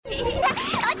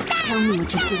tell me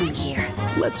what you're doing here.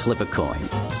 Let's flip a coin.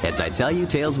 Heads I tell you,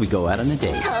 tails we go out on a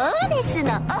date.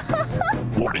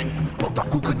 Warning,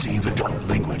 Otaku contains adult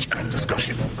language and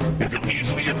discussion. If you're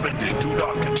easily offended, do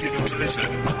not continue to listen.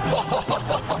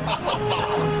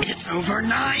 It's over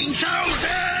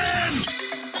 9,000!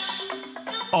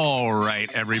 All right,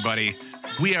 everybody.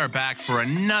 We are back for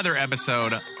another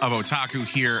episode of Otaku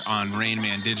here on Rain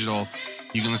Man Digital.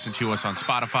 You can listen to us on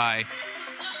Spotify,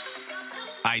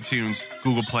 iTunes,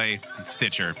 Google Play, and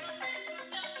Stitcher.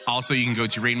 Also, you can go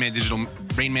to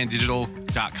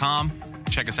rainmandigital.com.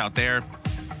 Check us out there.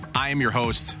 I am your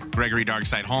host, Gregory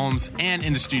Darkside Holmes, and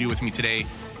in the studio with me today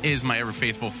is my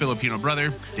ever-faithful Filipino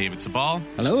brother, David Sabal.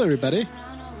 Hello, everybody.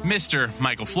 Mr.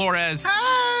 Michael Flores.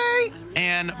 Hi!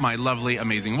 And my lovely,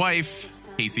 amazing wife,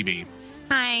 KCB.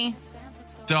 Hi.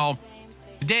 So,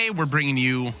 today we're bringing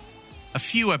you a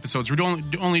few episodes. We're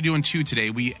only doing 2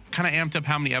 today. We kind of amped up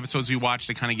how many episodes we watched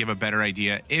to kind of give a better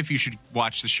idea if you should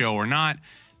watch the show or not.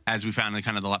 As we found in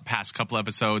kind of the past couple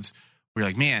episodes, we were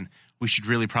like, man, we should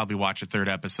really probably watch a 3rd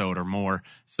episode or more.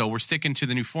 So we're sticking to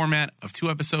the new format of 2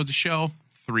 episodes a show,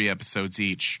 3 episodes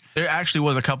each. There actually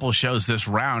was a couple of shows this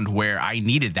round where I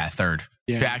needed that 3rd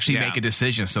to actually make a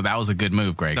decision. So that was a good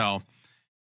move, Greg. So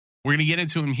we're going to get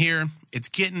into them here. It's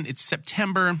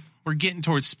September. We're getting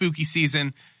towards spooky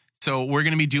season. So we're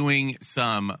going to be doing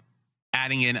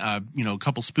adding in a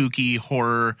couple spooky,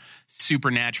 horror,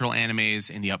 supernatural animes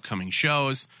in the upcoming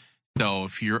shows. So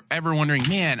if you're ever wondering,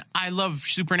 man, I love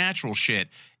supernatural shit,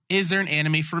 is there an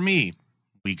anime for me?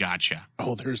 We gotcha.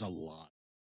 Oh, there's a lot.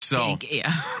 So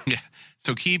Yeah.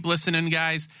 So keep listening,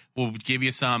 guys. We'll give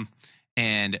you some.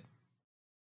 And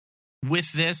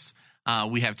with this,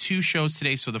 we have 2 shows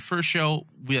today. So the first show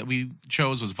we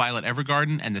chose was Violet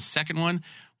Evergarden, and the second one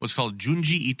was called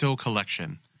Junji Ito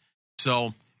Collection.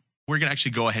 So we're going to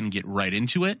actually go ahead and get right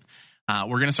into it.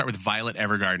 We're going to start with Violet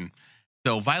Evergarden.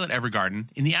 So Violet Evergarden,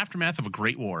 in the aftermath of a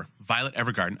great war, Violet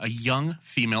Evergarden, a young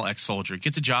female ex-soldier,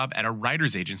 gets a job at a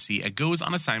writer's agency and goes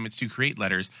on assignments to create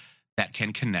letters that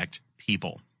can connect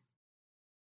people.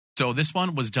 So this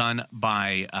one was done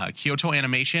by Kyoto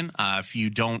Animation. If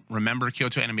you don't remember,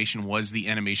 Kyoto Animation was the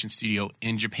animation studio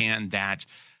in Japan that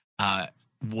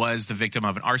was the victim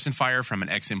of an arson fire from an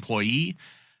ex-employee.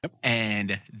 Yep.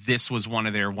 And this was one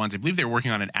of their ones. I believe they were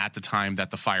working on it at the time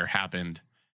that the fire happened,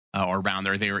 or around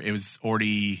there. It was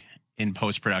already in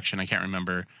post-production. I can't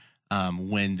remember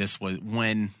when this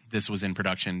was in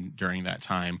production during that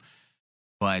time.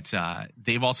 But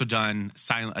they've also done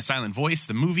A Silent Voice,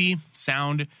 the movie,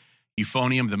 Sound,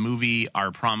 Euphonium, the movie,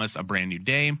 Our Promise, A Brand New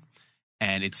Day.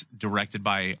 And it's directed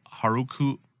by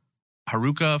Haruka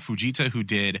Fujita, who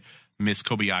did Miss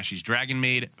Kobayashi's Dragon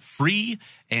Maid, Free,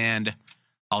 and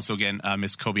also, again,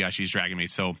 Miss Kobayashi's Dragon Maid.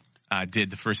 So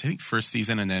did the first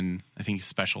season, and then I think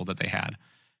special that they had.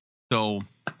 So,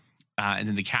 and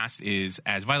then the cast is,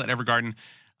 as Violet Evergarden,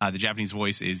 the Japanese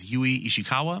voice is Yui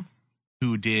Ishikawa,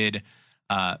 who did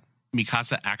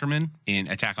Mikasa Ackerman in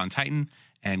Attack on Titan,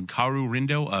 and Kaoru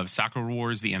Rindo of Sakura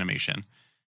Wars, the animation.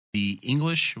 The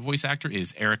English voice actor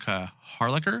is Erica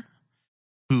Harlacher,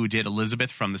 who did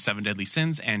Elizabeth from The 7 Deadly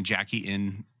Sins and Jackie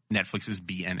in Netflix's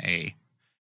BNA.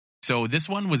 So this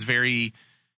one was very,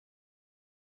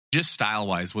 just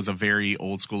style-wise, was a very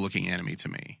old-school-looking anime to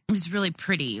me. It was really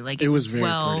pretty. It was very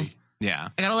pretty. Yeah.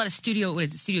 I got a lot of Studio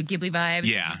Ghibli vibes.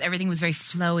 Yeah. Everything was very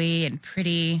flowy and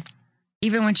pretty.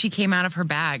 Even when she came out of her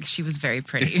bag, she was very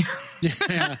pretty.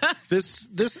 Yeah.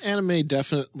 This anime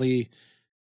definitely,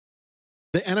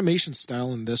 the animation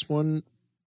style in this one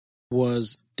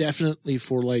was definitely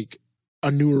for like a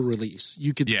newer release.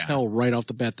 You could tell right off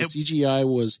the bat the CGI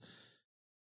was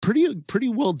pretty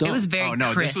well done. It was very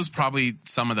crisp. This was probably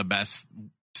some of the best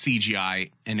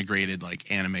CGI integrated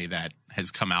like anime that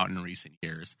has come out in recent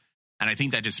years. And I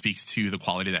think that just speaks to the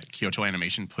quality that Kyoto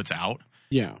Animation puts out.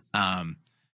 Yeah.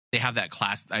 They have that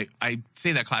I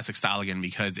say that classic style again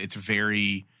because it's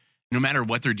very, no matter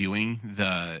what they're doing,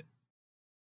 the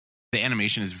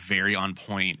animation is very on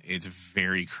point. It's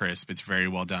very crisp. It's very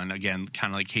well done. Again,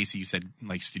 kind of like Casey, you said,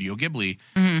 like Studio Ghibli.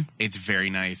 Mm-hmm. It's very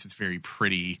nice. It's very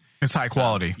pretty. It's high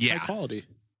quality. Yeah. High quality.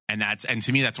 And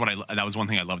to me, that was one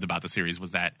thing I loved about the series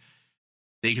was that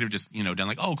they could have just, done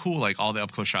like, oh, cool. Like all the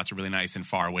up close shots are really nice, and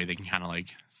far away, they can kind of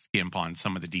like skimp on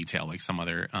some of the detail like some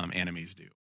other animes do.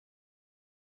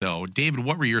 So, David,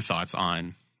 what were your thoughts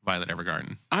on Violet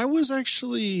Evergarden? I was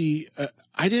actually,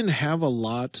 I didn't have a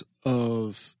lot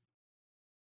of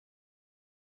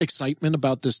excitement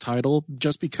about this title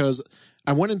just because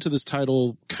I went into this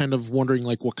title kind of wondering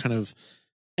like what kind of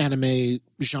anime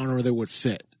genre that would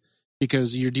fit,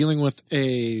 because you're dealing with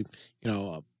a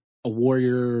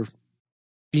warrior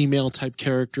female type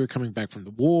character coming back from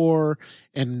the war.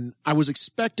 And I was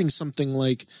expecting something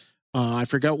like, I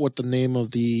forgot what the name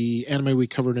of the anime we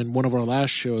covered in one of our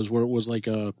last shows, where it was like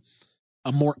a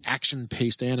more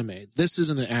action-paced anime. This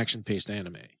isn't an action-paced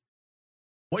anime.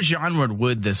 What genre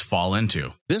would this fall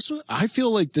into? I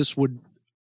feel like this would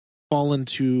fall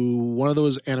into one of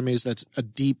those animes that's a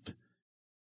deep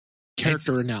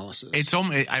character analysis. It's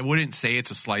I wouldn't say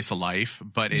it's a slice of life,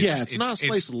 but it's not a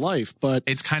slice of life, but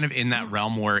it's kind of in that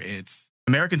realm where it's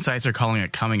American sites are calling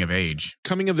it coming of age.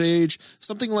 Coming of age,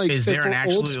 something like is there an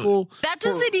old school. That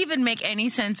doesn't even make any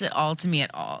sense at all to me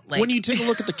at all. Like, when you take a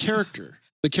look at the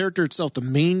character itself, the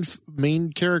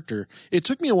main character, it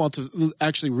took me a while to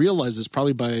actually realize this,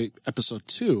 probably by episode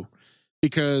 2,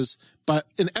 because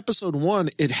in episode 1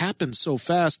 it happened so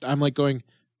fast. I'm like going,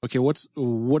 okay,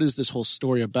 what is this whole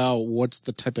story about? What's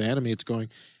the type of anime it's going?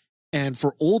 And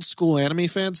for old school anime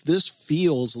fans, this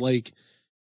feels like,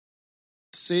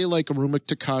 say, like Aruma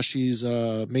Takashi's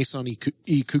Maison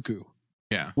Ikuku.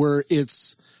 Yeah. Where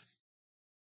it's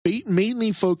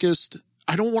mainly focused,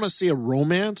 I don't want to say a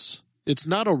romance. It's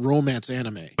not a romance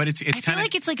anime. But it's I feel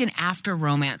like it's like an after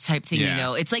romance type thing, you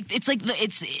know. It's like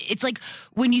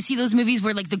when you see those movies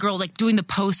where like the girl like doing the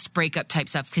post breakup type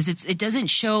stuff, because it doesn't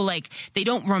show, like, they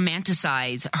don't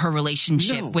romanticize her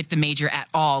relationship with the major at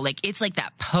all. Like, it's like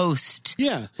that post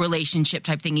relationship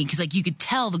type thingy, because like you could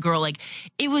tell the girl, like,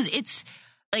 it's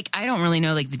like, I don't really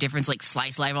know like the difference, like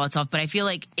slice life, all that stuff, but I feel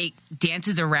like it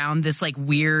dances around this like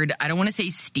weird, I don't want to say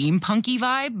steampunky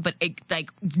vibe, but it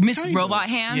like Miss Robot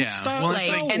Hands,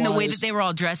 and the way that they were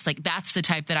all dressed, like that's the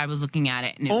type that I was looking at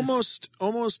it. And almost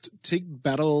take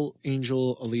Battle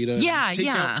Angel Alita. Take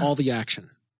out all the action.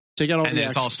 Take out all the action.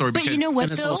 It's all story. But you know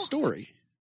what? It's all story.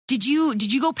 Did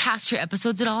you go past your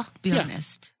episodes at all? Be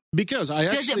honest. Because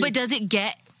does it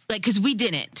get? Like, because we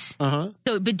didn't. So,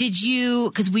 but did you?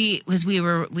 Because we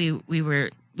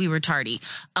were tardy.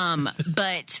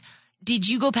 But did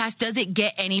you go past? Does it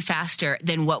get any faster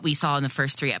than what we saw in the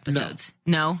first 3 episodes?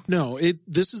 No.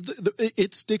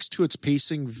 It sticks to its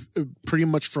pacing pretty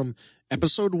much from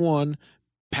episode 1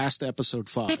 past episode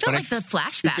 5. I felt like the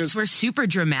flashbacks were super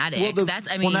dramatic.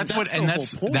 That's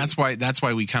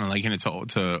why we kind of liken it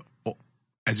to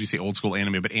as we say, old school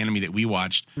anime, but anime that we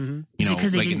watched, you know,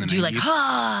 because they like didn't in the do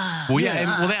 90s.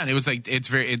 like, It was like, it's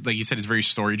very, like you said, it's very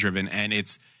story driven, and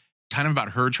it's kind of about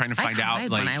her trying to find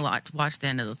out, like, when I watched the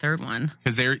end of the 3rd one,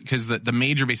 because the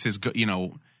major base is, you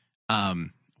know,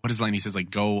 what is the line? He says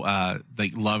like, go,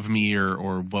 like, love me,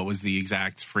 or what was the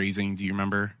exact phrasing? Do you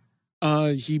remember?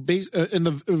 In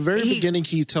the very beginning,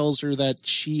 he tells her that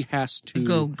she has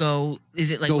to go. Is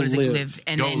it like, what is it? Live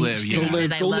and then he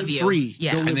says, "I love you." Free.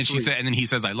 Yeah, and then he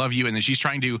says, "I love you," and then she's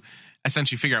trying to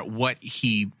essentially figure out what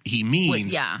he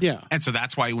means. And so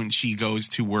that's why when she goes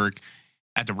to work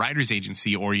at the writer's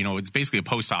agency, or, you know, it's basically a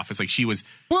post office, like she was.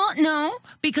 Well, no,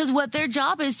 because what their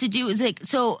job is to do is like,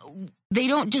 so they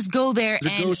don't just go there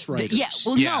and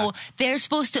ghostwriters. No, they're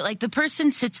supposed to, like, the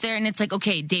person sits there and it's like,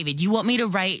 okay, David, you want me to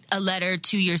write a letter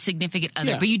to your significant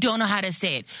other, but you don't know how to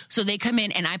say it. So they come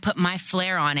in and I put my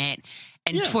flair on it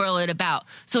and twirl it about.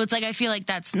 So it's like, I feel like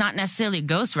that's not necessarily a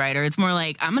ghostwriter. It's more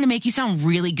like, I'm going to make you sound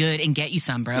really good and get you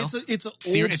some, bro. It's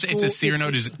a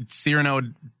Cyrano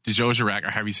de Bergerac, or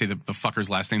however you say the fucker's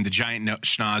last name, the giant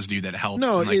schnoz dude that helped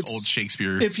like old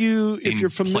Shakespeare. If you're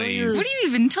familiar, plays. What are you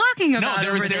even talking about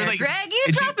over there, like, Greg?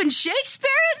 You dropping Shakespeare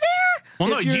in there? Well,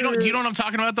 no, do you know what I'm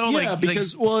talking about though? Yeah,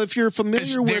 because if you're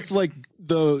familiar with like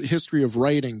the history of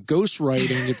writing,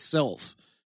 ghostwriting itself,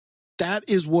 that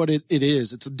is what it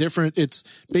is. It's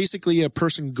basically a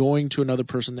person going to another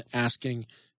person asking,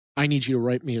 I need you to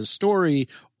write me a story,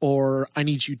 or I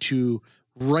need you to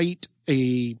write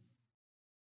a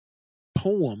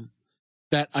poem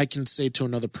that I can say to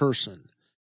another person.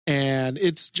 And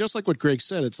it's just like what Greg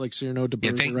said. It's like Cyrano de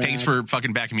Bergerac. Thanks for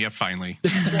fucking backing me up finally.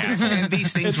 And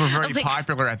these things were very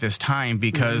popular at this time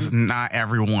because not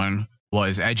everyone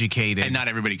was educated. And not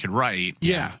everybody could write.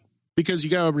 Yeah. Because you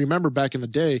got to remember, back in the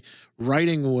day,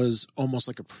 writing was almost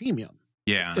like a premium.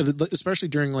 Yeah. Especially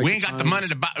during like we ain't got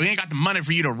the money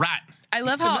for you to write. I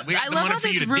love how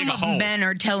this room of men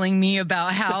are telling me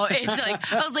about how it's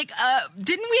like, I was like,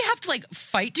 didn't we have to like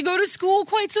fight to go to school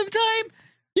quite some time?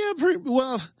 Yeah,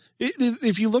 well,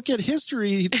 if you look at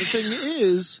history, the thing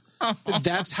is,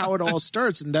 that's how it all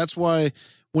starts. And that's why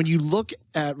when you look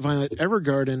at Violet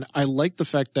Evergarden, I like the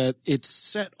fact that it's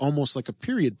set almost like a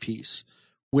period piece,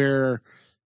 where,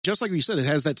 just like we said, it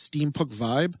has that steampunk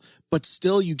vibe, but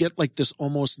still you get like this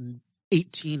almost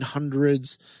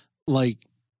 1800s, like,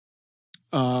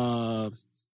 I'm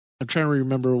trying to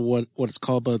remember what it's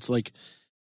called, but it's like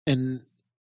an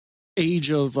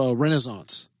age of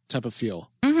Renaissance type of feel,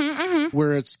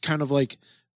 where it's kind of like,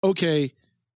 okay,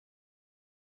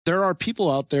 there are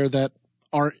people out there that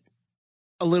are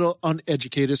a little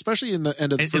uneducated, especially in the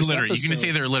end of the first illiterate. episode. You're going to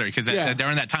say they're illiterate because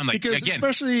during that time, like, because again,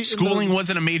 especially schooling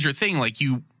wasn't a major thing. Like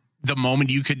the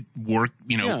moment you could work,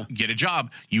 get a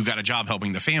job, you got a job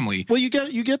helping the family. Well, you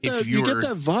get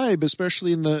that vibe,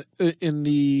 especially in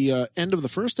the end of the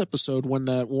first episode when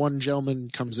that one gentleman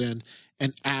comes in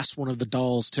and asks one of the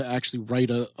dolls to actually write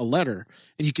a letter,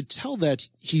 and you could tell that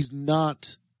he's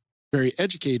not very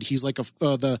educated. He's like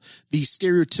the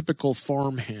stereotypical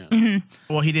farmhand.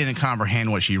 Well, he didn't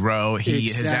comprehend what she wrote.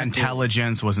 His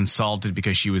intelligence was insulted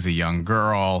because she was a young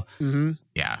girl.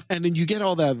 Yeah, and then you get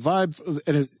all that vibe,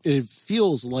 and it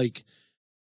feels like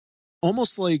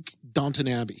almost like Downton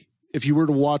Abbey. If you were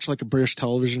to watch like a British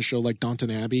television show like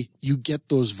Downton Abbey, you get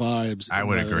those vibes. I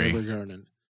would agree.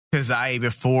 Because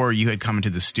before you had come into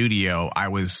the studio, I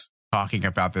was talking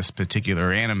about this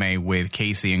particular anime with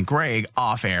Casey and Greg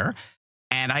off air,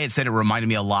 and I had said it reminded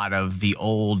me a lot of the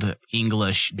old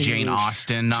English Jane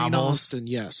Austen novels. Jane Austen,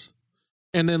 yes.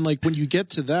 And then like when you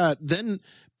get to that, then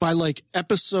by like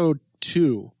episode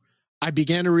 2, I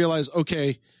began to realize,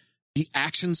 okay, the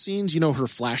action scenes, her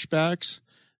flashbacks,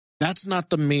 that's not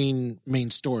the main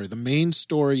story. The main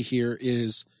story here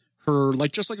is her,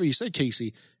 like, just like what you said,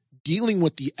 Casey, dealing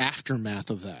with the aftermath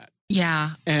of that.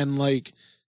 Yeah. And like,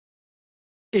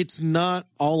 it's not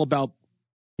all about,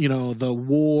 the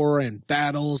war and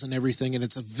battles and everything. And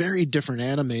it's a very different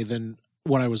anime than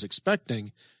what I was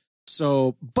expecting.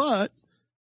 So, but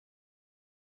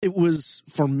it was,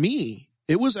 for me,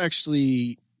 it was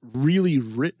actually really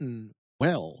written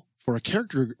well for a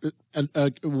character,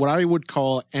 what I would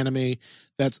call anime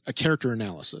that's a character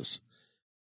analysis.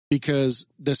 Because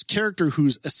this character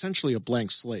who's essentially a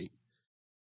blank slate,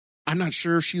 I'm not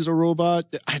sure if she's a robot.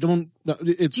 I don't know.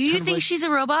 Do you think she's a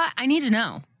robot? I need to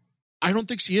know. I don't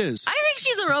think she is. I think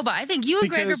she's a robot. I think you and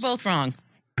Greg are both wrong.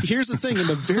 Here's the thing. In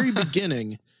the very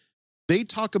beginning, they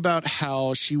talk about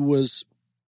how she was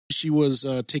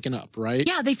taken up, right?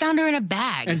 Yeah, they found her in a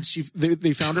bag. And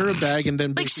they found her in a bag and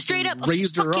then like basically straight up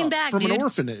raised her up bag, from dude. an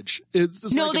orphanage.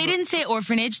 No, they didn't say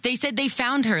orphanage. They said they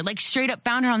found her, like straight up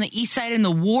found her on the east side in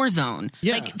the war zone.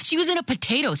 Yeah. Like she was in a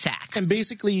potato sack. And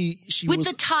basically she with was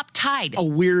the top tied. A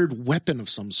weird weapon of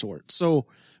some sort. So,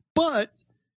 but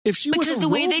if she was a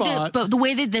robot, but the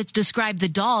way they describe the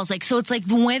dolls, like, so it's like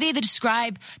the way they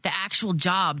describe the actual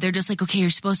job, they're just like, okay,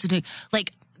 you're supposed to do,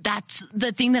 like, that's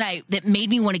the thing that made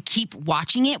me want to keep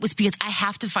watching it, was because I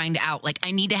have to find out, like,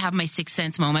 I need to have my sixth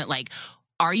sense moment. Like,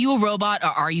 are you a robot or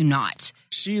are you not?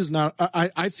 She's not.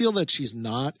 I feel that she's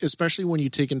not, especially when you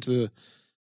take into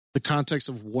the context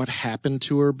of what happened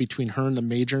to her between her and the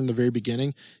Major in the very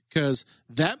beginning, because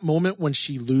that moment when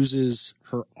she loses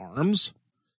her arms,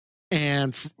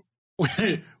 and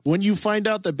when you find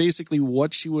out that basically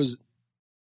what she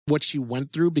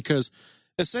went through, because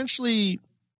essentially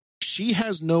she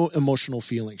has no emotional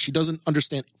feeling. She doesn't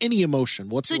understand any emotion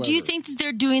whatsoever. So do you think that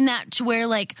they're doing that to where,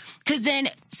 like, because then,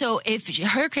 so if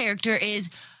her character is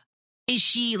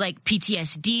she like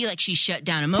PTSD, like she's shut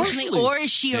down emotionally, partially, or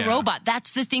is she a robot?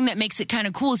 That's the thing that makes it kind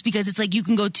of cool, is because it's like you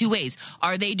can go two ways.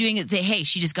 Are they doing it that, hey,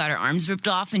 she just got her arms ripped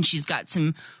off and she's got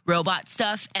some robot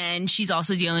stuff and she's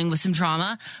also dealing with some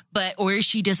trauma, or is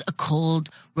she just a cold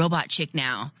robot chick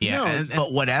now? Yeah,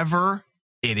 but whatever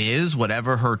it is,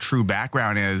 whatever her true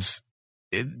background is,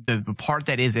 the part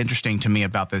that is interesting to me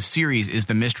about this series is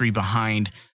the mystery behind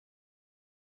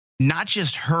not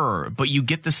just her, but you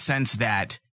get the sense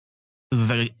that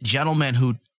the gentleman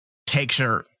who takes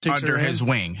her under his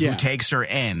wing, who takes her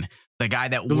in, the guy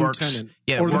that works, lieutenant,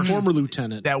 the former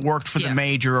lieutenant that worked for the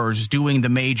Major or is doing the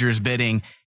Major's bidding,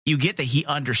 you get that he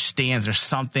understands there's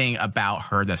something about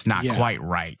her that's not quite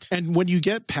right. And when you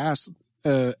get past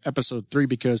episode 3,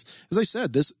 because as I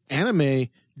said, this anime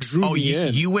drew me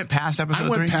in. You went past episode 3? I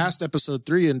went past episode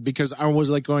 3, and because I was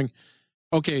like going,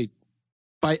 okay,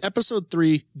 by episode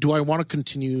 3, do I want to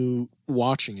continue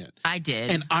watching it? I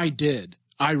did. And I did.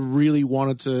 I really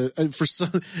wanted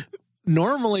to.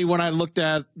 Normally, when I looked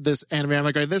at this anime, I'm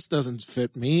like, this doesn't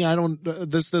fit me.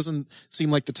 This doesn't seem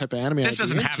like the type of anime this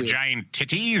doesn't have giant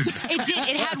titties. It did.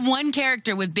 It had one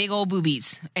character with big old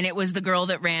boobies, and it was the girl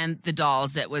that ran the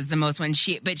dolls that was the most one.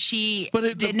 She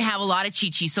didn't have a lot of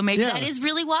chi-chi, so maybe that is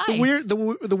really why.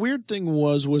 The weird thing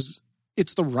was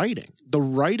it's the writing. The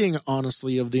writing,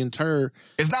 honestly, of the entire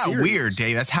It's not series. Weird,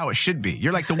 Dave. That's how it should be.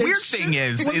 You're like, the weird thing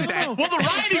is that... Well, the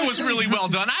writing was really well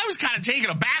done. I was kind of taken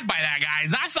aback by that,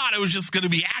 guys. I thought it was just going to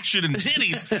be action and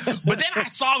titties. But then I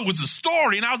saw it was a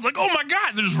story, and I was like, oh, my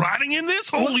God, there's writing in this?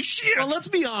 Holy shit. Well, let's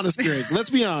be honest, Greg. Let's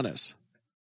be honest.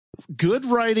 Good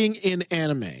writing in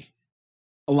anime,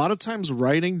 a lot of times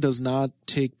writing does not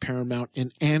take paramount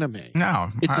in anime.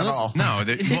 No, it not at doesn't. all. No,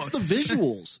 It's the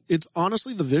visuals. It's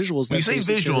honestly the visuals. When you say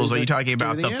visuals, are you talking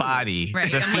about the anime. body, Right.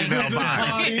 the I'm like, female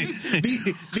body?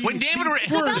 When David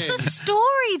It's about the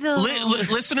story,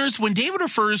 though. listeners, when David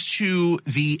refers to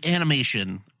the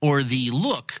animation or the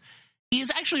look, he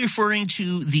is actually referring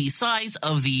to the size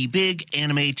of the big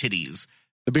anime titties.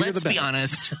 The bigger Let's the be better.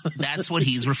 honest, that's what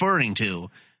he's referring to.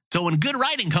 So when good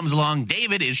writing comes along,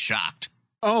 David is shocked.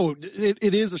 Oh,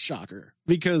 it is a shocker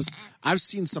because I've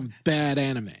seen some bad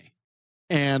anime,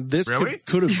 and this Really?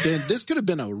 could have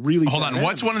been a really Hold bad on,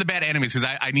 what's anime. one of the bad animes? Because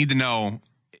I need to know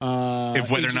if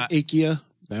whether or Agent not Akia,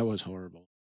 that was horrible.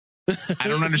 I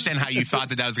don't understand how you thought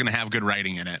that was going to have good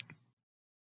writing in it.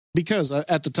 Because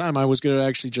at the time I was going to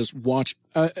actually just watch.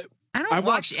 I don't I watch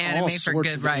watched anime all for sorts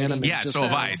good of writing. anime. Yeah, just so have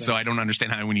for I. that. So I don't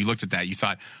understand how when you looked at that, you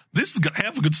thought this is going to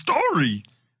have a good story.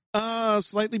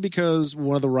 Slightly because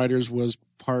one of the writers was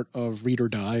part of Read or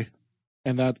Die,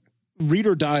 and that Read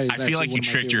or Die is. I feel actually like one you of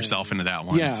my tricked favorite yourself anime. into that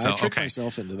one. Yeah, so, I tricked okay.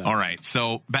 myself into that. All right,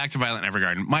 so back to Violet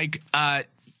Evergarden. Mike,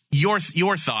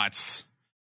 your thoughts,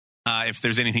 if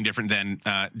there's anything different than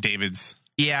David's.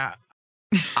 Yeah,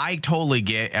 I totally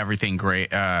get everything great.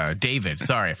 David,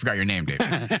 sorry, I forgot your name, David.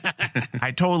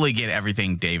 I totally get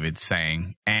everything David's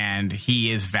saying, and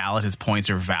he is valid. His points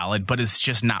are valid, but it's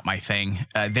just not my thing.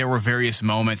 There were various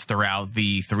moments throughout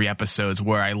the 3 episodes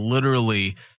where I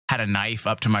literally had a knife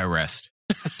up to my wrist.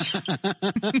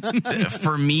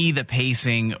 For me, the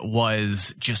pacing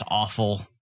was just awful.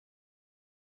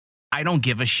 I don't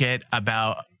give a shit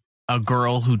about a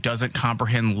girl who doesn't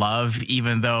comprehend love,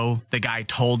 even though the guy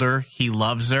told her he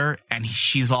loves her, and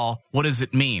she's all, what does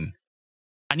it mean?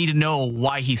 I need to know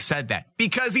why he said that.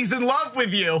 Because he's in love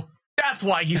with you. That's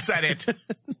why he said it.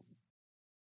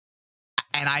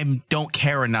 And I don't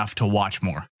care enough to watch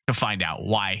more to find out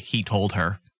why he told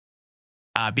her.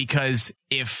 Because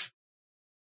if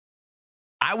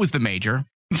I was the major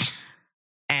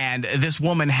and this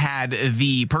woman had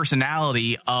the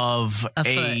personality of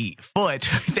a foot,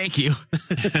 thank you,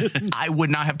 I would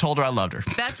not have told her I loved her.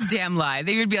 That's a damn lie.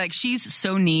 They would be like, she's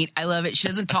so neat. I love it. She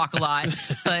doesn't talk a lot,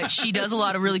 but she does a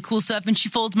lot of really cool stuff, and she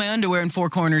folds my underwear in 4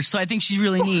 corners, so I think she's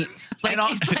really neat. Like,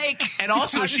 it's like... And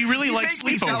also, she really likes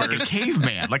You make me sound like a sleepovers.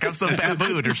 caveman, like I'm some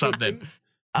baboon or something.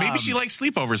 Maybe she likes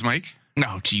sleepovers, Mike.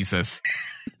 No, Jesus.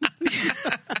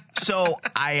 So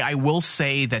I will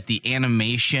say that the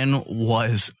animation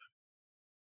was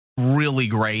really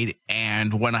great.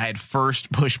 And when I had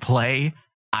first pushed play,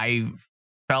 I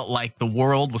felt like the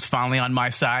world was finally on my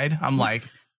side. I'm like,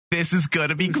 this is going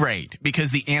to be great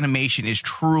because the animation is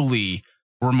truly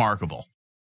remarkable.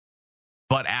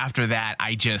 But after that,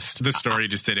 The story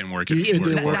just didn't work. It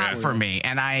didn't work. not for me.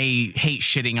 And I hate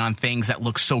shitting on things that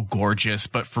look so gorgeous,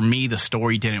 but for me, the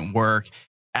story didn't work.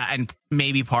 And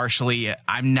maybe partially,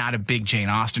 I'm not a big Jane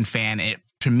Austen fan.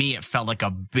 To me, it felt like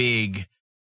a big...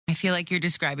 I feel like you're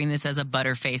describing this as a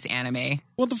butterface anime.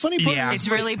 Well, the funny part Yeah. is, It's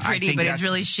really I pretty, think but it's that's-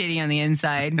 really shitty on the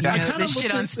inside. You know, kinda the shit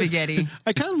looked on at- spaghetti.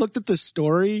 I kind of looked at this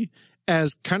story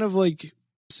as kind of like,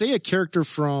 say, a character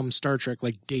from Star Trek,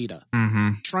 like Data,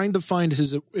 trying to find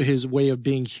his way of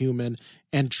being human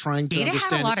and trying to Data had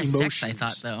understand a lot of emotions. sex, I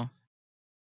thought, though.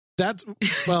 That's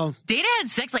Data had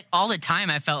sex like all the time.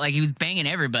 I felt like he was banging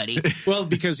everybody. well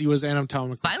because he was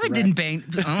anatomically Violet correct. didn't bang.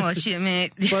 Oh shit, man!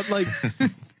 But like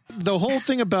the whole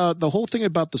thing about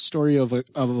the story of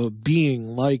a being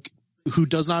like who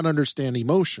does not understand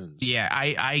emotions. Yeah,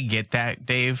 I get that,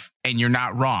 Dave, and you're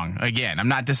not wrong. Again, I'm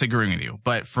not disagreeing with you,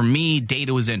 but for me,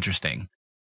 Data was interesting.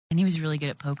 And he was really good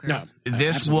at poker. No,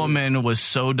 This absolutely. woman was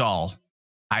so dull,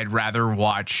 I'd rather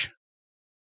watch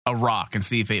a rock and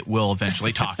see if it will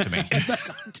eventually talk to me. That's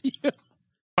on to you.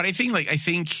 But I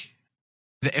think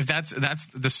that if that's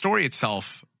the story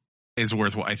itself is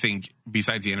worth what I think.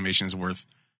 Besides the animation, is worth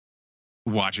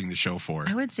watching the show for.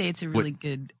 I would say it's a really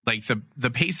good. Like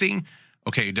the pacing.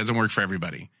 Okay, it doesn't work for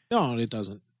everybody. No, it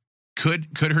doesn't. Could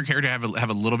her character have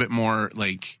a little bit more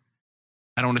like?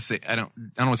 I don't want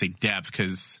to say depth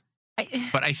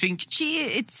but I think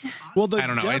It's Well, the I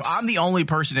don't know. depth- I'm the only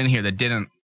person in here that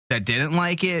didn't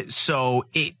like it, so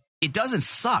it doesn't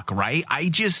suck, right?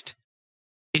 It's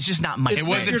just not my It's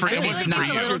thing. not your thing. I feel It's like not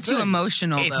it's a your little thing. too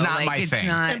emotional. It's though. not like, my it's thing.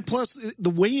 Not, and plus the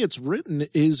way it's written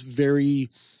is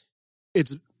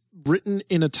it's written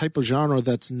in a type of genre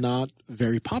that's not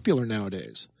very popular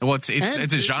nowadays. well, it's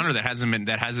And a genre that hasn't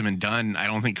been done. I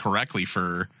don't think correctly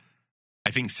for. I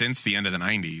think since the end of the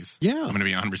 90s. Yeah. I'm going to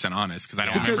be 100% honest because I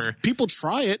don't Because remember. people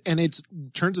try it and it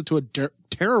turns into a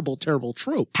terrible, terrible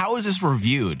trope. How is this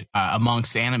reviewed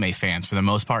amongst anime fans for the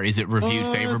most part? Is it reviewed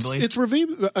favorably? It's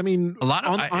reviewed. I mean, A lot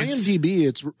of- on IMDb,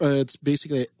 it's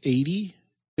basically at 80.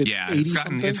 It's Yeah, 80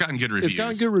 it's gotten good reviews. It's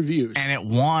gotten good reviews. And it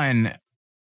won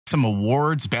some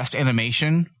awards, Best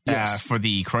Animation, Yes. for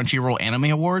the Crunchyroll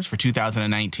Anime Awards for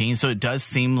 2019. So it does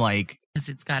seem like... Because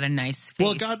it's got a nice face.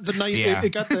 Well, it got the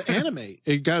it got the anime.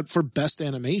 It got for best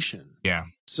animation. Yeah.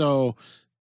 So,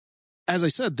 as I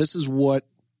said, this is what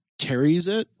carries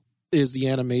it, is the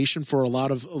animation for a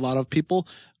lot of people.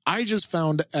 I just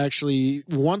found, actually,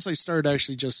 once I started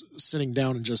actually just sitting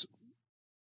down and just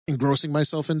engrossing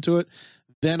myself into it,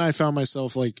 then I found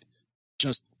myself like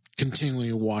just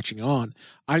continually watching on.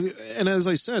 And as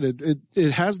I said,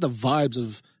 it has the vibes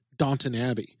of Downton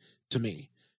Abbey to me.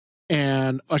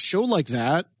 And a show like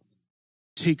that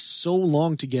takes so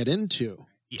long to get into.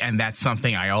 And that's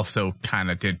something I also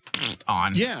kind of did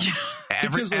on. Yeah.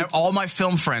 Because all my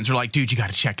film friends were like, dude, you got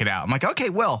to check it out. I'm like, okay,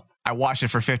 well, I watched it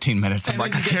for 15 minutes. I'm and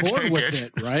like, then you I get can't bored take with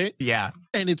it. it, right? Yeah.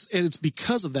 And it's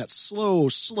because of that slow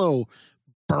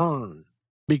burn,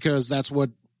 because that's what,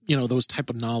 those type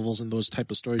of novels and those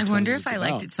type of stories. I wonder if I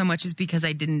liked it so much is because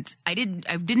I didn't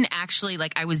actually,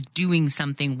 like, I was doing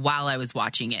something while I was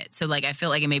watching it. So, like, I feel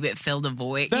like maybe it filled a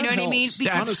void. That you know what I mean? helps.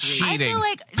 Because That's cheating. I feel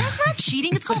like that's not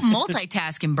cheating. It's called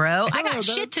multitasking, bro. I got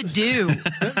shit to do.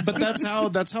 But that's how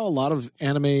a lot of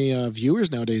anime viewers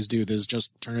nowadays do this.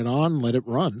 Just turn it on, let it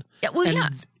run. Yeah, well, and yeah.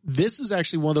 This is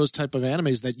actually one of those type of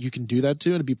animes that you can do that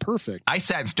to, and it'd be perfect. I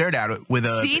sat and stared at it with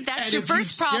a See, that's and your if you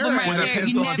first stare problem at right it with a there.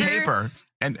 pencil You and never. paper,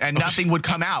 and nothing would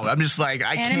come out. I'm just like,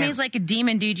 I Anime's can't. like a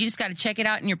demon, dude. You just got to check it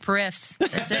out in your periffs.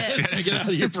 That's it. Take it out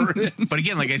of your brain. But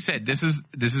again, like I said, this is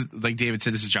like David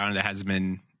said, this is a genre that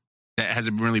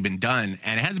hasn't really been done,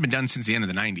 and it hasn't been done since the end of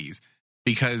the 90s,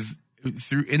 because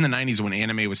in the 90s when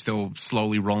anime was still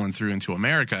slowly rolling through into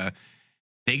America,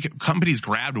 companies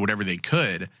grabbed whatever they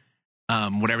could,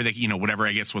 whatever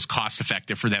I guess was cost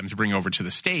effective for them to bring over to the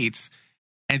States.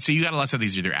 And so you got a lot of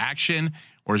these either action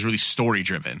or is really story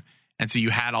driven. And so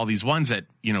you had all these ones that,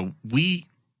 we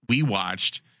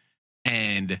watched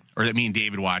or that me and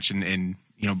David watched, and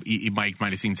Mike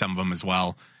might have seen some of them as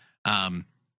well,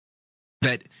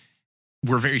 that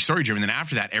were very story driven. Then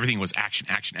after that, everything was action.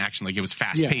 Like it was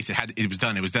fast paced. It was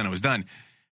done.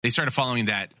 They started following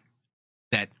that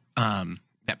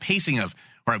pacing of,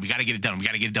 all right, we got to get it done. We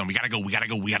got to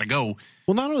go.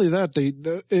 Well, not only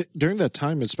that, during that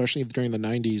time, especially during the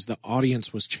 90s, the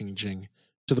audience was changing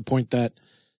to the point that,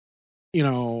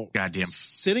 goddamn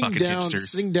sitting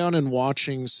hipsters. down and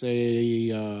watching, say,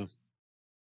 I'm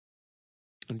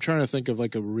trying to think of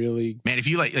like a really, man, if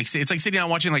you like it's like sitting down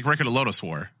watching like Record of Lodoss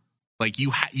War. Like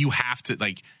you have to,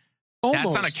 like, almost,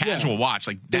 that's not a casual watch.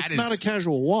 Like it's not a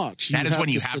casual watch. That is when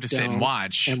you have to sit and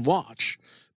watch.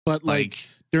 But like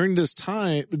during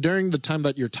the time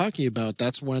that you're talking about,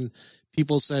 that's when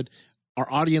people said our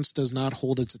audience does not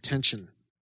hold its attention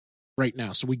right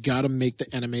now, so we got to make the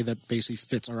anime that basically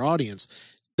fits our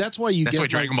audience. That's why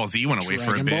Dragon Ball Z went away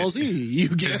for a bit. Dragon Ball Z,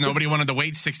 because nobody wanted to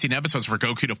wait 16 episodes for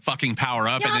Goku to fucking power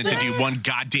up and then to do one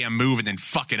goddamn move and then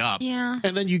fuck it up. Yeah.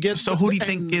 And then you get. So who do you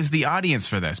think is the audience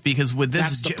for this? Because with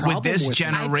this generation,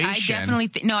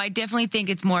 I definitely think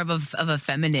it's more of a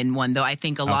feminine one, though. I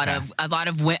think a lot of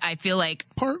I feel like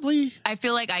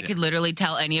I could literally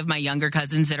tell any of my younger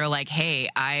cousins that are like, hey,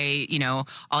 all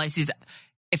I see is,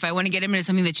 if I want to get them into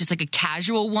something that's just like a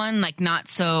casual one, like not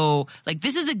so, like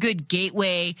this is a good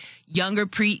gateway, younger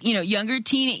teen,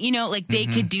 like they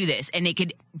could do this and they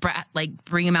could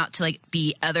bring them out to like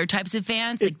the other types of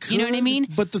fans. Like, you know what I mean?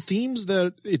 But the themes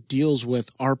that it deals with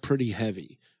are pretty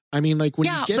heavy. I mean, like when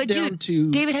you get down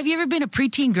to David, have you ever been a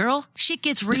preteen girl? Shit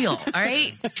gets real. All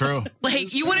right. True.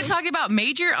 Like you want to talk about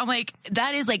major? I'm like,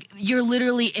 that is like, you're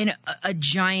literally in a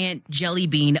giant jelly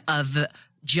bean of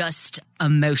just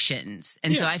emotions.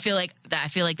 And so I feel like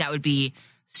that would be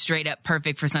straight up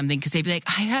perfect for something, because they'd be like,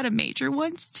 I had a major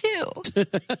once too. And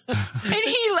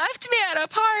he left me at a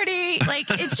party. Like,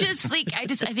 it's just like, I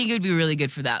think it would be really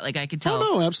good for that. Like, I could tell.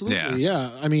 Oh, no, absolutely. Yeah.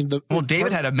 I mean,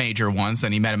 David had a major once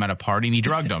and he met him at a party and he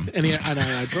drugged him. and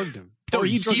I drugged him. Or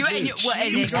he drugged and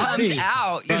it comes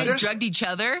out. You guys drugged each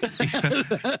other.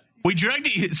 We drugged.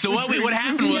 So what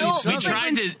happened was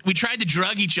we tried to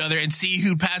drug each other and see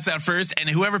who'd pass out first, and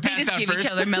whoever passed out first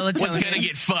was gonna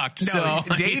get fucked. No,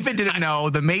 so David didn't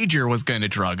know the major was going to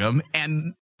drug him,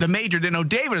 and the major didn't know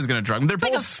David was going to drug him. They're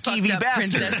both skeevy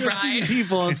bastards. They're skeevy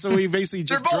people, and so we basically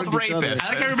just They're both drugged each other. rapists. I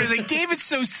like everybody's like, David's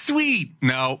so sweet.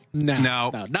 No,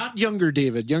 not younger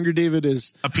David. Younger David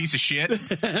is a piece of shit.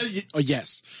 Oh,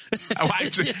 yes. I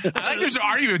like there's an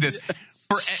argument with this.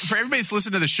 For everybody that's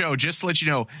listening to the show, just to let you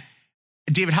know,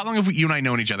 David, how long have you and I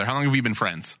known each other? How long have we been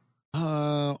friends?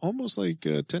 Almost like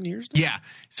 10 years now. Yeah.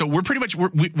 So we're pretty much,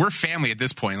 we're family at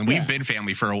this point, and we've been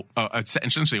family for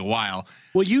essentially a while.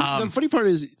 Well, the funny part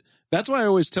is That's why I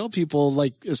always tell people,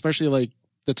 like, especially like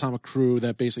the Tama crew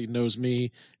that basically knows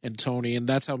me and Tony, and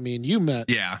that's how me and you met.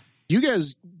 Yeah. You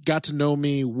guys got to know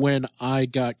me when I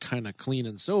got kind of clean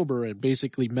and sober and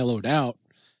basically mellowed out.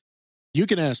 You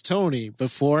can ask Tony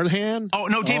beforehand. Oh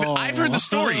no, David! I've heard the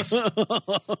stories. I have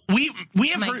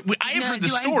heard the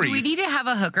stories. Do we need to have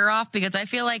a hooker off because I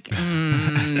feel like you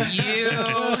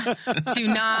do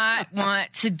not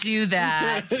want to do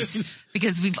that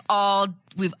because we've all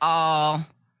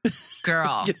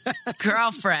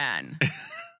girlfriend.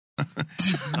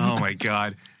 Oh my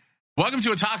god! Welcome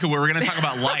to Otaku, where we're going to talk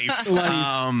about life.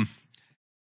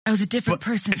 I was a different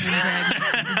person then, Greg.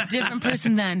 I was a different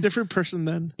person then. Different person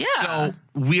then. Yeah. So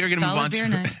we are going to move on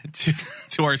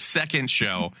to our second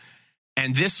show.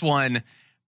 And this one,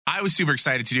 I was super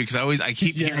excited to do because I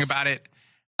keep hearing about it.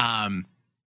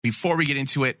 Before we get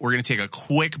into it, we're going to take a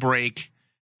quick break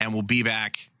and we'll be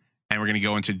back. And we're going to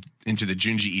go into the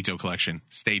Junji Ito collection.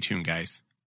 Stay tuned, guys.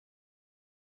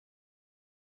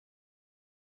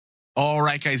 All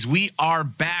right, guys, we are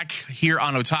back here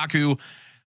on Otaku.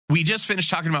 We just finished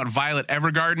talking about Violet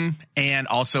Evergarden and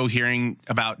also hearing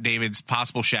about David's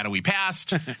possible shadowy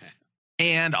past.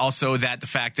 And also the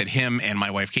fact that him and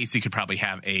my wife Casey could probably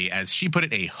have as she put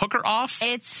it, a hooker off.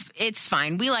 It's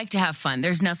fine. We like to have fun.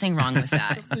 There's nothing wrong with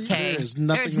that. Okay.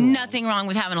 There's nothing wrong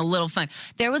with having a little fun.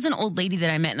 There was an old lady that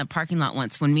I met in a parking lot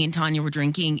once when me and Tanya were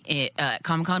drinking at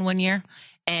Comic-Con one year.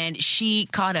 And she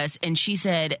caught us and she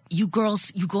said, "You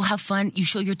girls, you go have fun. You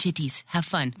show your titties. Have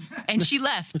fun." And she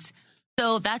left.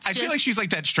 So I feel like she's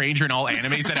like that stranger in all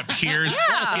animes that appears,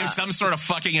 gives some sort of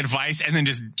fucking advice, and then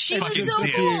just fucking was so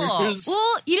cool.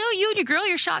 Well, you and your girl,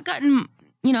 your shotgun,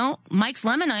 Mike's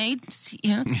lemonade.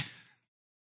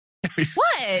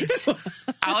 What?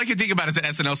 All I can think about is an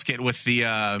SNL skit with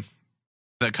the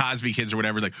Cosby kids or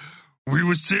whatever. Like, we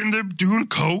were sitting there doing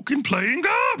coke and playing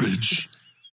garbage.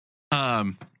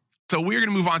 So we're going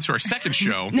to move on to our second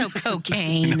show. No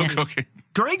cocaine. No cocaine.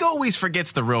 Greg always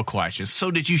forgets the real questions.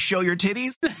 So did you show your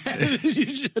titties?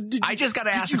 I just got to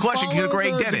ask the question because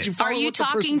Greg did it. Are you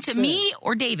talking to me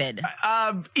or David?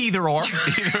 Either or.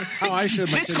 I should.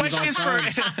 This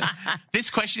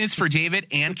question is for David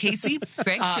and Casey.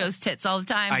 Greg shows tits all the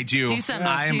time. I do. Do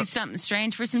something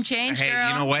strange for some change, hey, girl.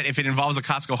 You know what? If it involves a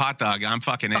Costco hot dog, I'm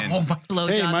fucking in.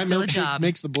 Blowjob, my still a milkshake job.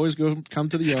 makes the boys come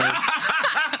to the yard.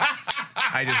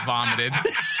 I just vomited.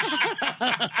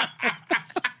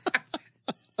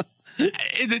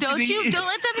 Don't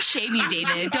let them shame you,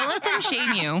 David. Don't let them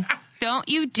shame you. Don't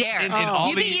you dare.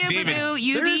 You be you, Boo.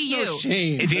 You be you.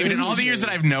 Shame. David, in all the years that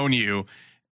I've known you,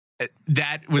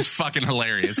 that was fucking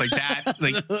hilarious.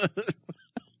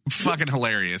 Fucking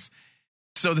hilarious.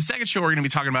 So the second show we're going to be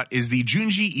talking about is the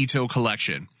Junji Ito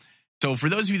Collection. So for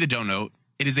those of you that don't know,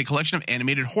 it is a collection of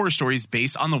animated horror stories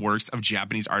based on the works of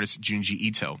Japanese artist Junji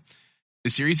Ito. The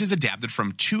series is adapted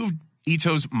from two of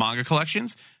Ito's manga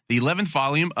collections, the 11th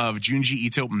volume of Junji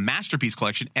Ito Masterpiece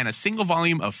Collection, and a single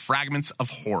volume of Fragments of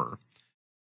Horror.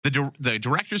 The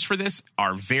directors for this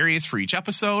are various for each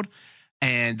episode,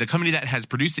 and the company that has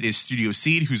produced it is Studio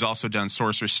Seed, who's also done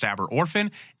Sorcerer's Stabber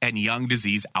Orphan and Young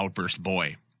Disease Outburst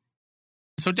Boy.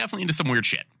 So definitely into some weird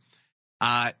shit.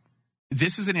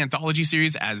 This is an anthology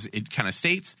series, as it kind of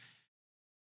states.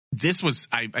 This was,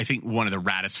 I think, one of the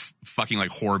raddest fucking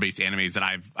horror-based animes that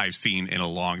I've seen in a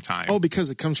long time. Oh, because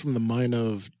it comes from the mind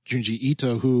of Junji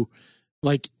Ito, who,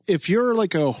 if you're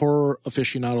a horror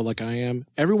aficionado like I am,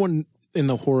 everyone in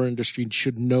the horror industry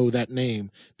should know that name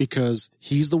because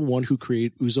he's the one who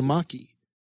created Uzumaki.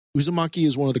 Uzumaki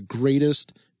is one of the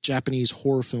greatest Japanese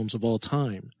horror films of all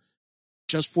time.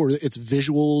 Just for its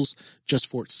visuals, just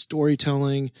for its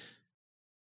storytelling.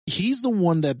 He's the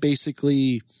one that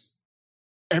basically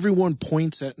everyone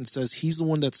points at and says he's the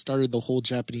one that started the whole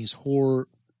Japanese horror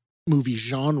movie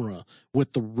genre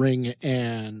with The Ring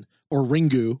or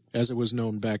Ringu, as it was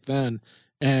known back then.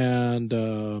 And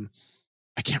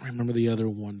I can't remember the other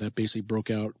one that basically broke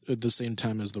out at the same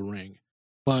time as The Ring.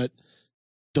 But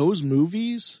those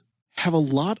movies have a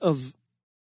lot of...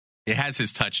 It has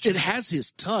his touch. It has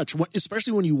his touch,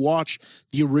 especially when you watch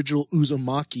the original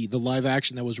Uzumaki, the live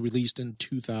action that was released in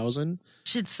 2000.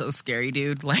 Shit's so scary,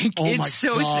 dude.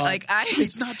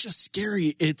 It's not just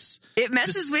scary. It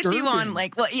messes disturbing.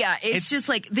 with you on it's just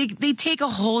they take a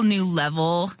whole new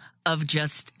level of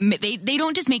just they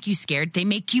don't just make you scared, they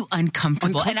make you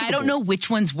uncomfortable. And I don't know which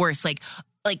one's worse. Like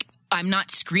I'm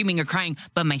not screaming or crying,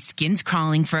 but my skin's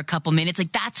crawling for a couple minutes.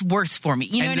 That's worse for me.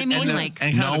 You know what I mean?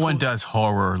 No one does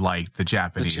horror like the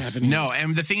Japanese. No,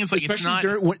 and the thing is,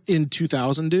 especially in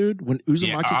 2000, dude, when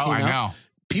Uzumaki came out,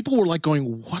 people were like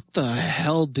going, "What the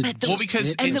hell did?" But the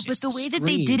way that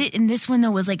they scream? did it in this one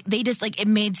though was like they just like it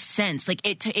made sense. Like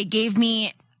it gave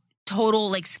me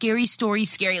total like scary story,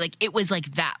 like it was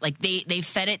like that. Like they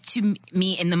fed it to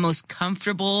me in the most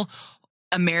comfortable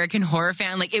American horror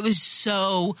fan. Like it was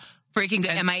so freaking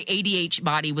good, and my ADH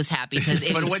body was happy because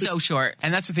it was so short.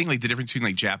 And that's the thing, like the difference between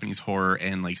like Japanese horror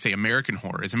and like say American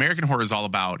horror is all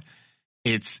about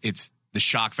it's the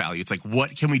shock value. It's like,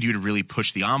 what can we do to really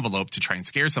push the envelope to try and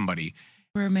scare somebody?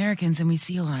 We're Americans and we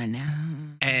see a lot of now.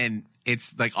 And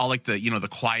it's like all like the the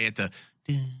quiet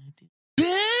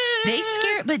they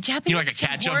scare, but Japanese like a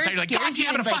cat jumps out, you're like, God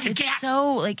damn it, a fucking cat.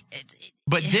 So like,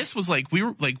 but this was like we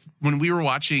were like when we were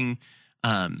watching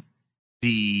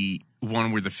the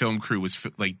one where the film crew was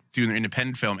like doing their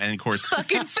independent film, and of course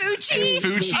fucking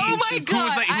Fuji. Oh my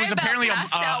God, who was apparently a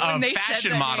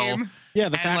fashion model. Name. Yeah,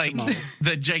 the fashion model.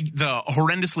 The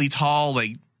horrendously tall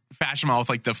like fashion model with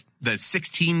like the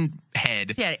 16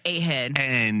 head. She had 8 head,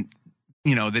 and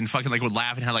then fucking like would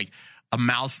laugh and had like a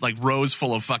mouth like rows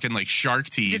full of fucking like shark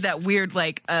teeth. Did that weird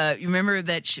like you remember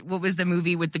that what was the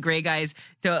movie with the gray guys?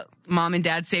 The Mom and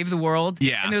Dad Save the World.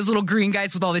 Yeah, and those little green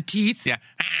guys with all the teeth. Yeah,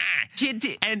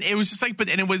 and it was just like,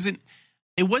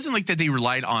 it wasn't like that they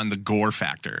relied on the gore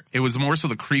factor. It was more so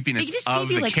the creepiness of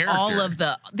the like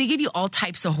character. They gave you all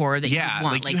types of horror that you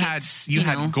want. Like you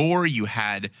had gore, you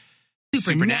had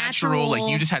supernatural, like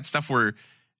you just had stuff where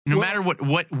no matter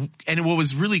what, and what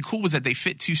was really cool was that they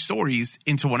fit 2 stories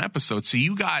into one episode. So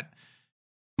you got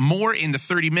more in the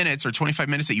 30 minutes or 25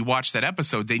 minutes that you watched that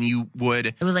episode than you would.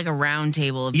 It was like a round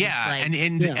table of just like,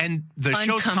 and the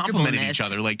shows complemented each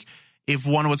other. Like if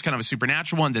one was kind of a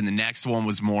supernatural one, then the next one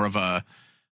was more of a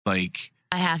like.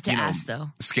 I have to ask though,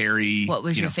 scary. What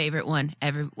was your favorite one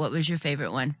ever? What was your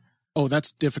favorite one? Oh,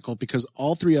 that's difficult because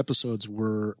all 3 episodes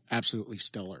were absolutely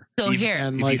stellar. So here,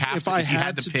 and like if I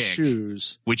had to pick,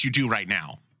 choose, which you do right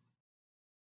now,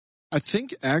 I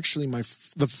think actually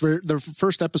the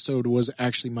first episode was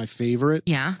actually my favorite.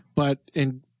 Yeah, but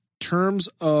in terms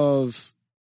of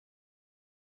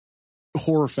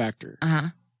horror factor,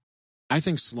 I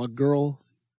think Slug Girl.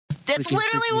 That's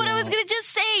literally what I was gonna just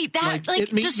say. That like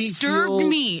disturbed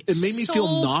me. It made me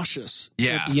feel nauseous.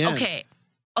 Yeah. At the end. Okay.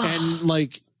 And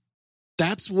like.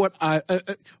 That's what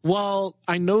while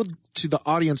I know to the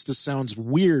audience this sounds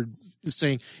weird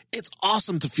saying it's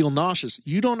awesome to feel nauseous.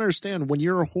 You don't understand when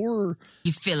you're a horror.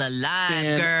 You feel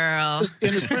alive, girl.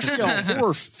 And especially a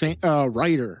horror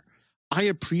writer. I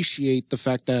appreciate the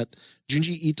fact that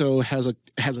Junji Ito has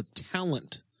a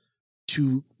talent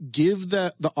to give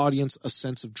the audience a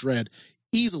sense of dread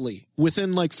easily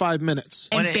within like 5 minutes,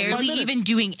 and barely even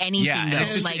doing anything. Yeah, though.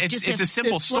 It's a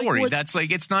simple story. That's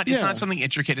like it's not something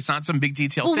intricate. It's not some big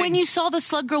detail. Well, when you saw the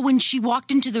Slug Girl when she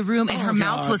walked into the room and her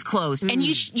mouth was closed, and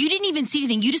you didn't even see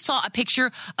anything. You just saw a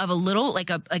picture of a little like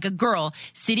a girl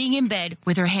sitting in bed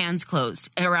with her hands closed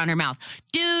around her mouth.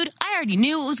 Dude, I already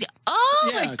knew it was.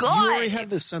 My God! You already have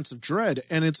this sense of dread,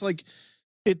 and it's like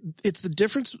it's the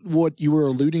difference. What you were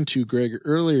alluding to, Greg,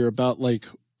 earlier about like.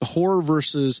 Horror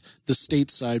versus the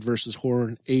stateside versus horror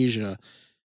in Asia.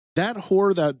 That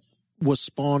horror that was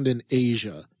spawned in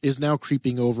Asia is now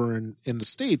creeping over in the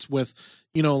States with,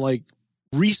 like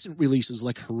recent releases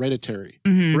like Hereditary.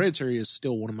 Mm-hmm. Hereditary is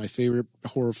still one of my favorite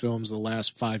horror films of the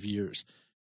last 5 years.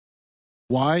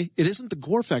 Why? It isn't the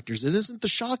gore factors. It isn't the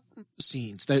shock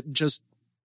scenes that just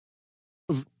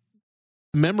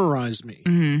memorize me.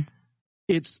 Mm-hmm.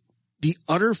 It's the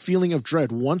utter feeling of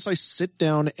dread. Once I sit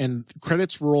down and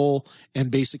credits roll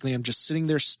and basically I'm just sitting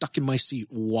there stuck in my seat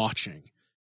watching,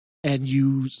 and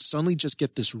you suddenly just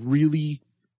get this really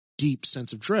deep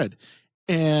sense of dread.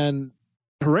 And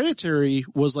Hereditary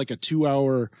was like a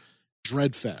 2-hour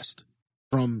dread fest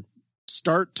from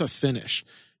start to finish.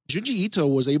 Junji Ito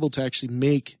was able to actually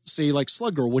make, say, like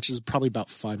Slug Girl, which is probably about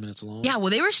 5 minutes long. Yeah, well,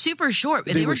 they were super short.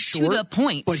 They were short, to the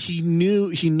point. But he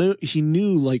knew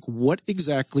like what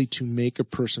exactly to make a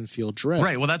person feel dread.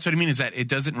 Right. Well, that's what I mean is that it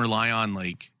doesn't rely on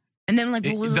like. And then like,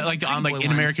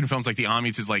 in American films, like the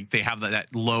ambiance is like they have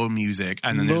that low music,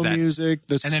 and then low there's that music,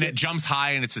 and then it jumps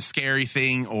high, and it's a scary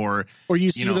thing, or you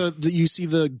see you see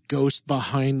the ghost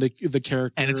behind the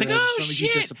character, and it's like oh shit,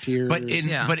 he disappears.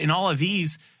 But in all of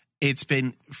these. It's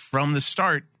been from the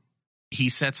start. He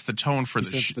sets the tone for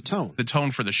the tone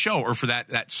for the show or for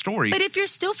that story. But if you're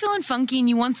still feeling funky and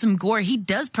you want some gore, he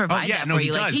does provide that for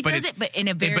you. He does it, but in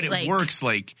a very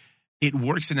it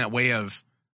works in that way of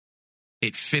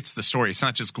it fits the story. It's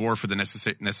not just gore for the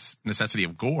necessity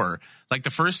of gore. Like the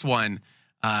first one,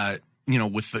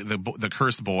 with the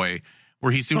cursed boy.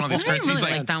 Where he's doing all these I didn't really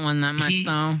like that one that much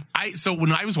though. So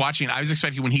when I was watching it, I was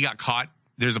expecting when he got caught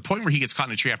there's a point where he gets caught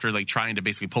in a tree after like trying to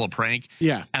basically pull a prank.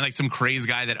 Yeah. And like some crazy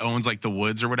guy that owns like the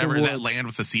woods or whatever, that land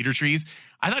with the cedar trees.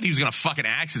 I thought he was going to fucking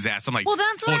axe his ass. I'm like, well,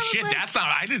 that's what shit, like, that's not,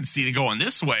 I didn't see it going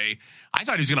this way. I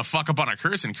thought he was going to fuck up on a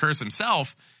curse and curse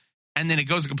himself. And then it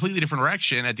goes a completely different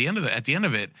direction at the end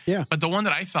of it. Yeah. But the one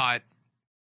that I thought,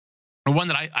 or one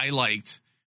that I liked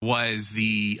was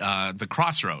the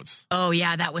Crossroads. Oh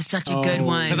yeah, that was such a good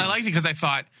one. Because I liked it because I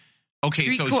thought, okay,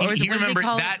 Street so Court, he remembered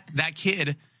that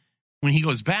kid when he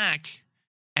goes back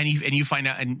and you find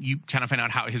out, and you kind of find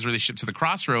out how his relationship to the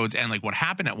Crossroads and like what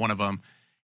happened at one of them.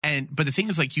 But the thing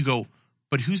is, like, you go,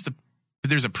 but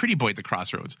there's a pretty boy at the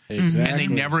Crossroads. Exactly. And they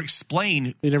never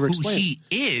explain who he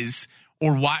is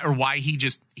or why he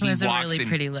just he has walks a really in.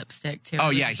 pretty lipstick too. Oh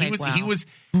yeah, he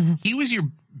was your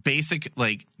basic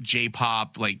like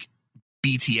J-pop like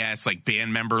BTS like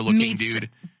band member looking dude.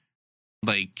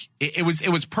 Like it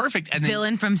was perfect. And then,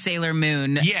 villain from Sailor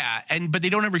Moon. Yeah, but they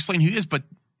don't ever explain who he is. But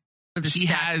with the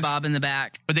stacked bob in the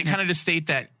back. But they kind of just state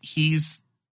that he's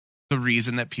the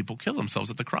reason that people kill themselves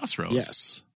at the Crossroads.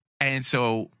 Yes. And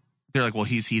so they're like, well,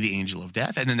 he's the angel of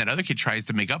death. And then that other kid tries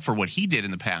to make up for what he did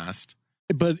in the past.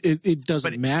 But it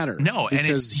doesn't matter. No, and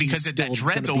it's because that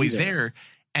dread's always there.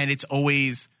 And it's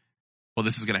always, well,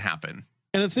 this is going to happen.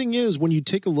 And the thing is, when you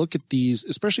take a look at these,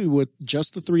 especially with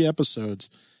just the 3 episodes,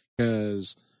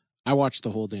 because I watched the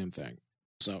whole damn thing.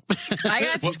 So I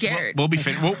got scared. We'll be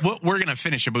we're going to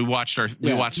finish it. But we watched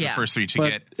the first 3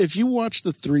 But if you watch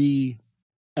the 3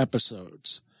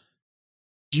 episodes,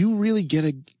 you really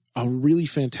get a really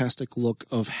fantastic look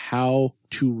of how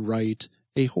to write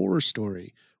a horror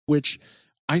story, which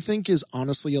I think is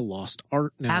honestly a lost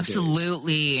art nowadays.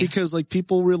 Absolutely. Because like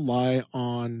people rely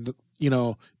on,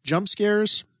 jump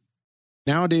scares.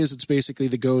 Nowadays, it's basically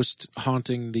the ghost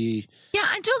haunting the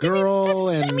girl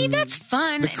and that's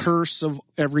fun. The curse of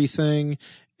everything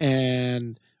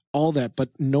and all that. But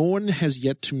no one has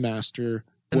yet to master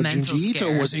what Junji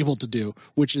Ito was able to do,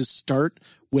 which is start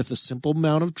with a simple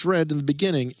amount of dread in the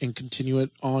beginning and continue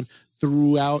it on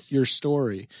throughout your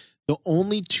story. The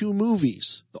only two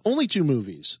movies, the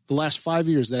last 5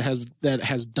 years that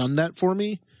has done that for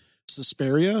me,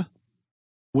 Suspiria,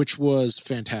 which was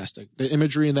fantastic. The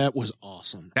imagery in that was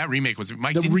awesome. That remake was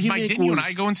Mike. Didn't you and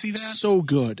I go and see that? So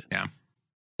good. Yeah,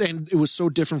 and it was so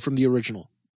different from the original.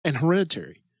 And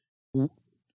Hereditary.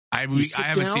 I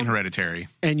haven't seen Hereditary.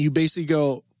 And you basically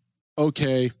go,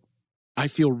 okay, I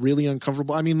feel really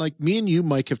uncomfortable. I mean, like me and you,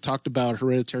 Mike, have talked about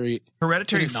Hereditary.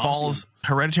 Hereditary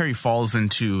falls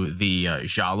into the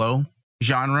giallo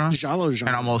genre in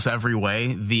almost every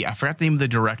way. I forgot the name of the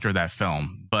director of that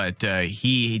film, but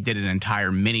he did an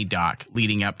entire mini doc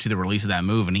leading up to the release of that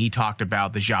movie, and he talked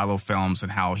about the giallo films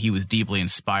and how he was deeply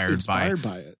inspired by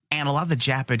it. And a lot of the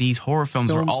Japanese horror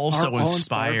films were also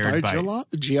inspired by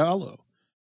giallo.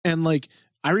 And like,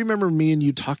 I remember me and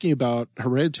you talking about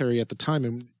Hereditary at the time,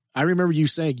 and I remember you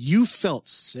saying you felt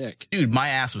sick. Dude, my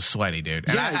ass was sweaty, dude.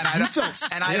 And you felt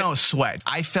sick. And I don't sweat.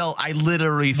 I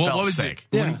literally felt sick.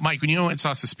 Mike, when you went and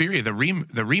saw Suspiria, the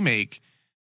remake,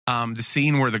 the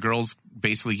scene where the girl's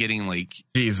basically getting like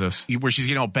Jesus, where she's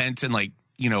getting all bent and like,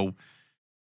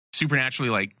 supernaturally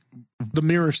like the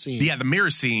mirror scene. Yeah, the mirror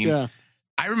scene. Yeah.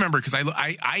 I remember because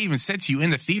I even said to you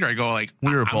in the theater, I go like,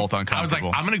 we were both uncomfortable. I was like,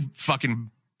 I'm gonna fucking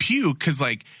puke because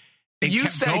like. You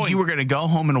said you were going to go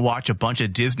home and watch a bunch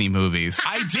of Disney movies.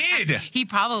 I did. He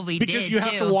probably did because you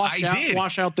have to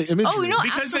wash out the imagery. Oh no,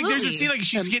 because absolutely. like there's a scene like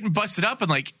she's getting busted up and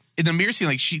like in the mirror scene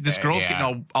like this girl's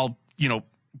getting all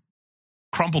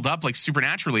crumpled up like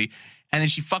supernaturally, and then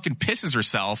she fucking pisses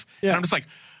herself. Yeah. And I'm just like,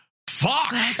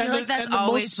 fuck. But I feel like that's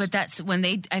always. But that's when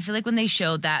they. I feel like when they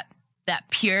show that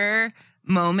pure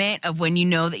moment of when you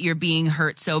know that you're being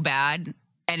hurt so bad.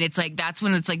 And it's like, that's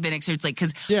when it's like the next year. It's like,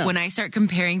 because when I start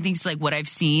comparing things to like what I've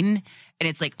seen, and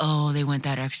it's like, oh, they went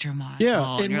that extra mile.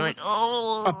 Yeah. And you're like,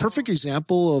 oh. A perfect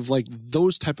example of like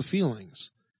those type of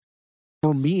feelings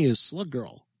for me is Slug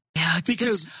Girl. Yeah.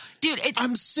 Because, dude,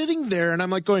 I'm sitting there and I'm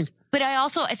like going, but I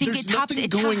think there's nothing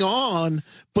going on,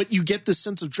 but you get this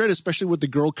sense of dread, especially with the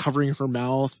girl covering her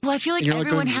mouth. Well, I feel like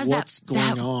everyone has what's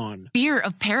going on? Fear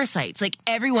of parasites. Like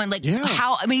everyone,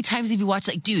 how many times have you watched?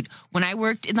 Like, dude, when I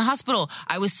worked in the hospital,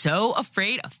 I was so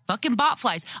afraid of fucking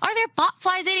botflies. Are there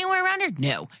botflies anywhere around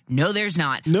here? No, there's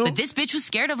not. No, but this bitch was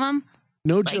scared of them.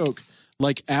 No joke.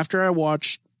 Like after I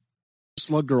watched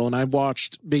Slug Girl and I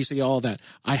watched basically all of that,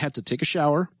 I had to take a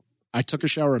shower. I took a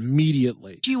shower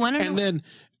immediately. Do you want to? And then.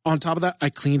 On top of that,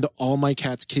 I cleaned all my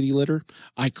cat's kitty litter.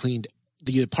 I cleaned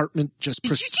the apartment just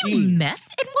pristine. Did you do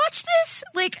meth and watch this?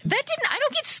 Like I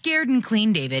don't get scared and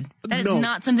clean, David. That is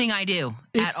not something I do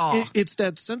at all. It's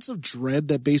that sense of dread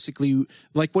that basically,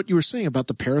 like what you were saying about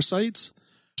the parasites.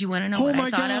 Do you want to know what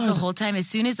I thought of the whole time? As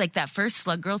soon as like that first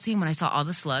slug girl scene, when I saw all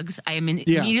the slugs, I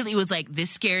immediately was like, this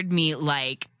scared me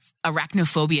like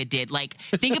arachnophobia did. Like,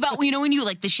 think about, when you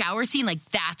like the shower scene, like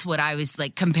that's what I was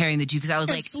like comparing the two, because I was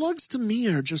like, slugs to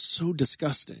me are just so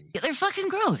disgusting. They're fucking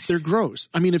gross. They're gross.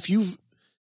 I mean,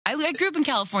 I grew up in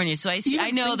California, so I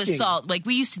know the salt. Like,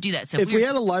 we used to do that stuff. If we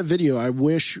had a live video, I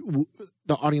wish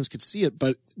the audience could see it,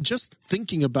 but just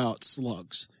thinking about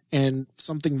slugs and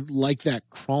something like that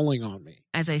crawling on me.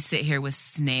 As I sit here with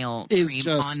snail cream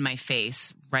on my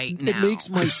face right now. It makes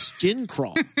my skin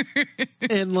crawl.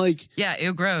 And like... Yeah,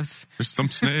 ew, gross. There's some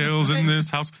snails in this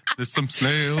house. There's some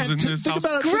snails in this house.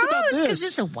 Gross, because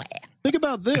it's a wet. Think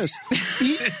about this.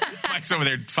 Mike's over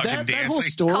there fucking dancing. That whole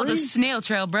story... Called a snail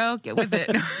trail, bro. Get with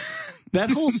it. That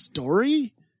whole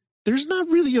story... There's not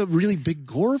really a really big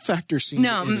gore factor scene.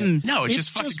 No, no, it's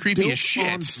just fucking creepy as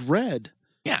shit. On dread.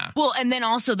 Yeah. Well, and then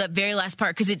also that very last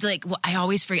part, because it's like, I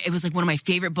always forget, it was like one of my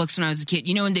favorite books when I was a kid.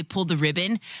 You know, when they pulled the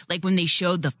ribbon, like when they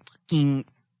showed the fucking,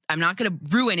 I'm not going to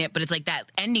ruin it, but it's like that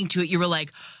ending to it. You were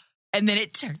like, and then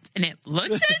it turns and it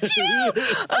looks at you.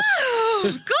 Oh,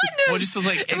 goodness. Well, just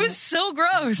like, it was so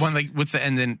gross. One, like,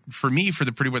 and then for me, for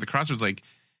the Pretty Boy the Crossroads, like,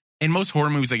 in most horror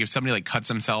movies, like if somebody like cuts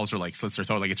themselves or like slits their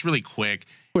throat, like it's really quick.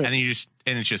 And then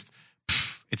it's just,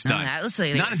 it's done. That was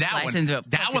like, not in that one.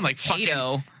 That one, like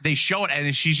potato. Fucking, they show it,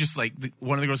 and she's just like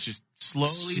one of the girls just slowly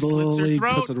slits her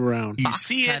throat. Puts it around. You Box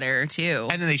see cutter, it too.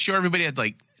 and then they show everybody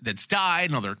that's died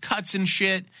and all their cuts and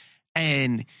shit,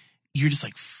 and you're just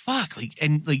like fuck, like,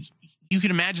 and like you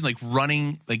can imagine like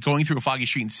running, like going through a foggy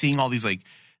street and seeing all these like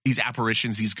these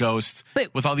apparitions, these ghosts,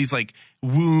 with all these like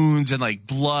wounds and like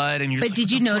blood. And you're. But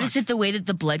did you notice it the way that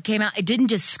the blood came out? It didn't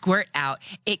just squirt out;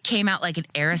 it came out like an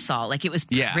aerosol, like it was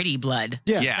pretty blood.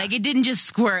 Yeah, like it didn't just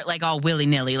squirt like all willy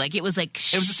nilly. Like it was like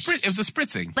it was a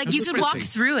spritzing. Like you could walk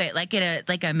through it like at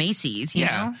a Macy's, you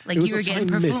know, like you were getting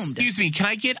perfumed. Excuse me, can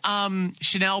I get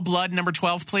Chanel blood number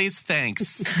 12, please?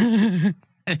 Thanks.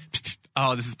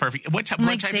 Oh, this is perfect. What time?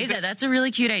 Say that. That's a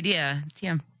really cute idea,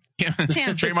 Tim.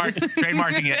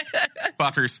 Trademarking it,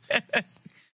 fuckers.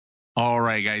 All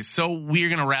right, guys. So we're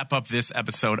gonna wrap up this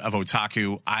episode of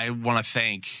Otaku. I want to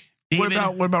thank David.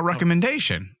 What about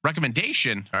recommendation?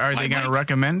 Recommendation? Are they going to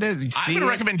recommend it? I'm going to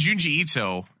recommend Junji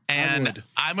Ito, and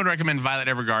I'm going to recommend Violet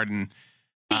Evergarden.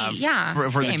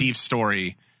 For the deep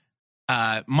story.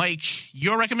 Mike,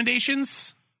 your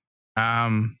recommendations?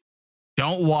 Don't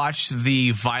watch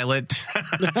the Violet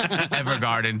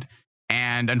Evergarden.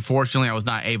 And unfortunately, I was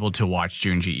not able to watch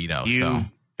Junji Ito. You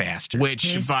bastard.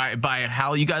 Which, by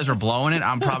how you guys are blowing it,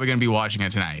 I'm probably going to be watching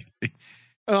it tonight.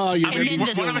 Oh, and then the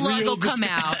slug will come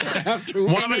out.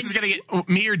 One of us is going to get,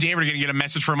 me or David are going to get a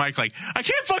message from Mike like, I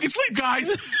can't fucking sleep, guys.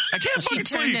 I can't fucking sleep.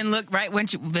 She turned and looked right when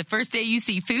the first day you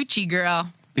see Fucci,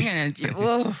 girl. You're going to,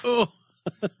 whoa.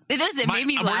 It made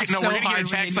me laugh so hard. We're going to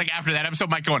get a text like after that episode,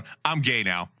 Mike going, I'm gay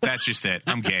now. That's just it.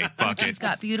 I'm gay. Fuck it. She's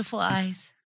got beautiful eyes.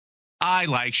 I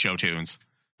like show tunes.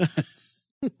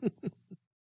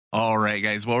 All right,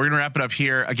 guys. Well, we're going to wrap it up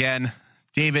here. Again,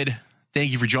 David,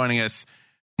 thank you for joining us.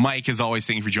 Mike, as always,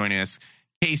 thank you for joining us.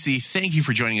 Casey, thank you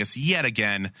for joining us yet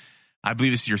again. I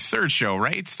believe this is your third show,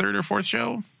 right? It's third or fourth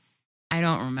show? I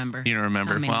don't remember. You don't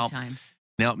remember? How many times?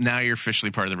 Now you're officially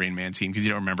part of the Rain Man team because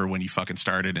you don't remember when you fucking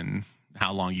started and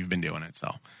how long you've been doing it.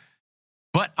 So,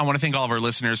 but I want to thank all of our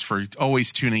listeners for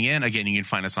always tuning in. Again, you can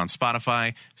find us on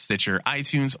Spotify, Stitcher,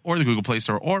 iTunes, or the Google Play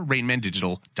Store, or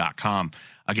RainmanDigital.com.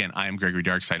 Again, I am Gregory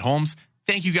Darkside Holmes.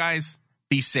 Thank you guys.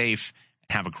 Be safe.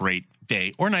 Have a great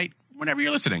day or night whenever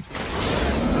you're listening.